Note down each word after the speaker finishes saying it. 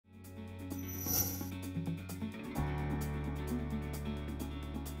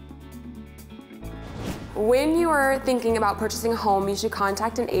When you are thinking about purchasing a home, you should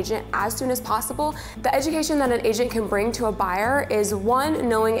contact an agent as soon as possible. The education that an agent can bring to a buyer is, one,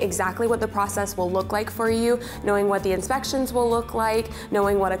 knowing exactly what the process will look like for you, knowing what the inspections will look like,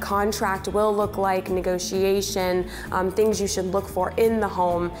 knowing what a contract will look like, negotiation, things you should look for in the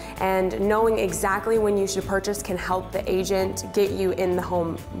home, and knowing exactly when you should purchase can help the agent get you in the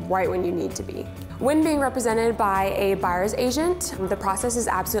home right when you need to be. When being represented by a buyer's agent, the process is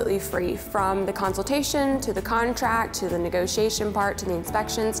absolutely free, from the consultation to the contract to the negotiation part to the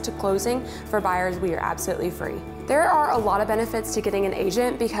inspections to closing. For buyers, we are absolutely free. There are a lot of benefits to getting an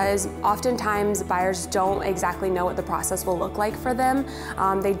agent because oftentimes buyers don't exactly know what the process will look like for them.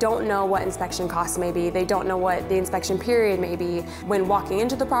 They don't know what inspection costs may be. They don't know what the inspection period may be. When walking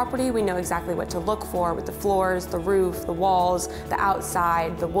into the property, we know exactly what to look for with the floors, the roof, the walls, the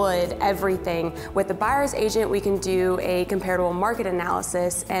outside, the wood, everything. With the buyer's agent, we can do a comparable market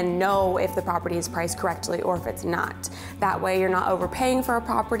analysis and know if the property is priced correctly or if it's not. That way you're not overpaying for a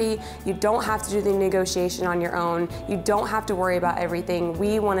property. You don't have to do the negotiation on your own. You don't have to worry about everything.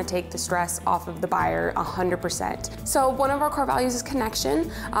 We want to take the stress off of the buyer 100%. So one of our core values is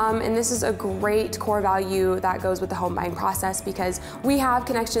connection, and this is a great core value that goes with the home buying process because we have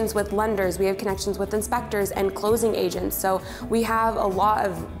connections with lenders, we have connections with inspectors and closing agents. So we have a lot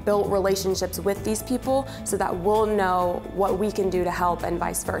of built relationships with these people so that we'll know what we can do to help and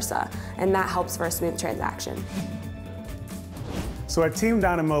vice versa. And that helps for a smooth transaction. So at Team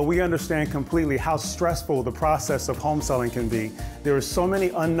Dynamo, we understand completely how stressful the process of home selling can be. There are so many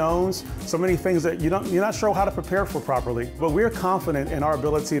unknowns, so many things that you're not sure how to prepare for properly. But we're confident in our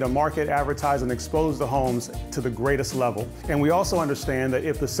ability to market, advertise, and expose the homes to the greatest level. And we also understand that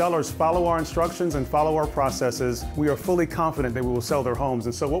if the sellers follow our instructions and follow our processes, we are fully confident that we will sell their homes.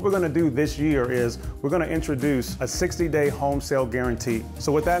 And so what we're going to do this year is we're going to introduce a 60-day home sale guarantee.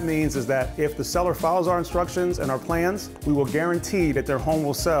 So what that means is that if the seller follows our instructions and our plans, we will guarantee that their home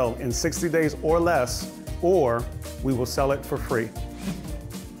will sell in 60 days or less, or we will sell it for free.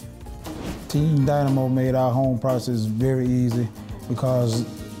 Team Dynamo made our home process very easy because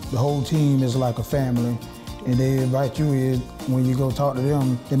the whole team is like a family, and they invite you in. When you go talk to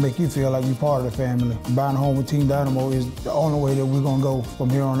them, they make you feel like you're part of the family. Buying a home with Team Dynamo is the only way that we're gonna go from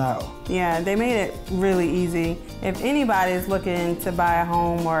here on out. Yeah, they made it really easy. If anybody is looking to buy a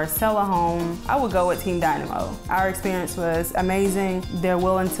home or sell a home, I would go with Team Dynamo. Our experience was amazing. They're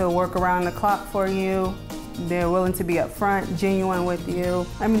willing to work around the clock for you. They're willing to be upfront, genuine with you.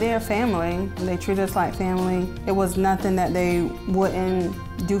 I mean, they're family. They treat us like family. It was nothing that they wouldn't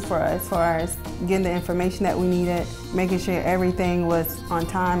do for us as far as getting the information that we needed, making sure everything was on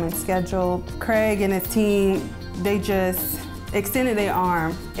time and scheduled. Craig and his team, they just extended their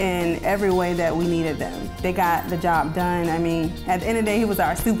arm in every way that we needed them. They got the job done. I mean, at the end of the day, he was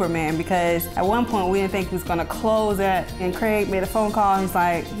our Superman because at one point we didn't think he was gonna close it, and Craig made a phone call and he's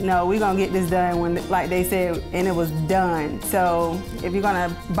like, no, we're gonna get this done when, like they said, and it was done. So if you're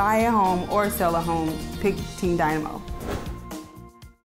gonna buy a home or sell a home, pick Team Dynamo.